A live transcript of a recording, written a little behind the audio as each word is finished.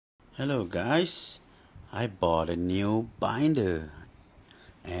Hello guys, I bought a new binder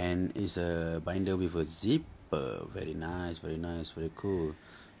and it's a binder with a zipper. Very nice, very cool.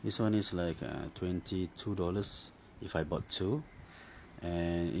 This one is like $22 if I bought two,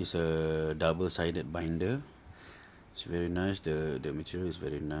 and it's a double-sided binder. It's very nice. The material is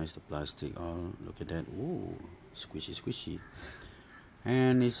very nice. The plastic, all look at that. Ooh, squishy.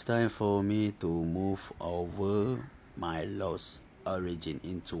 And it's time for me to move over my lost origin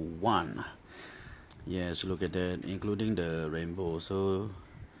into one. Yes, look at that, including the rainbow.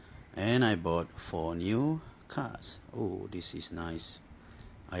 And I bought 4 new cards. Oh, this is nice.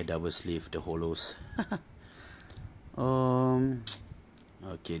 I double sleeve the holos.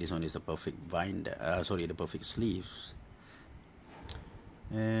 Okay, this one is the perfect binder. The perfect sleeves.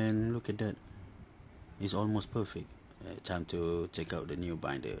 And look at that, it's almost perfect. Time to check out the new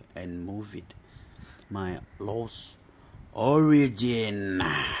binder and move it. My lost origin.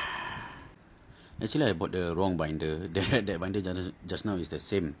 Actually, I bought the wrong binder. That binder just now is the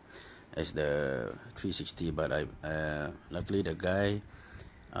same as the 360, but luckily the guy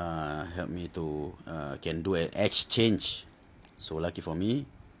helped me to can do an exchange. So lucky for me,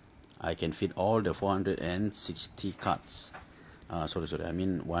 I can fit all the 460 cards. Sorry, I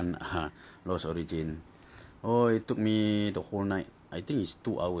mean one lost origin. Oh, it took me the whole night. I think it's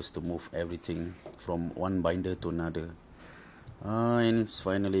 2 hours to move everything from one binder to another. And it's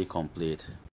finally complete.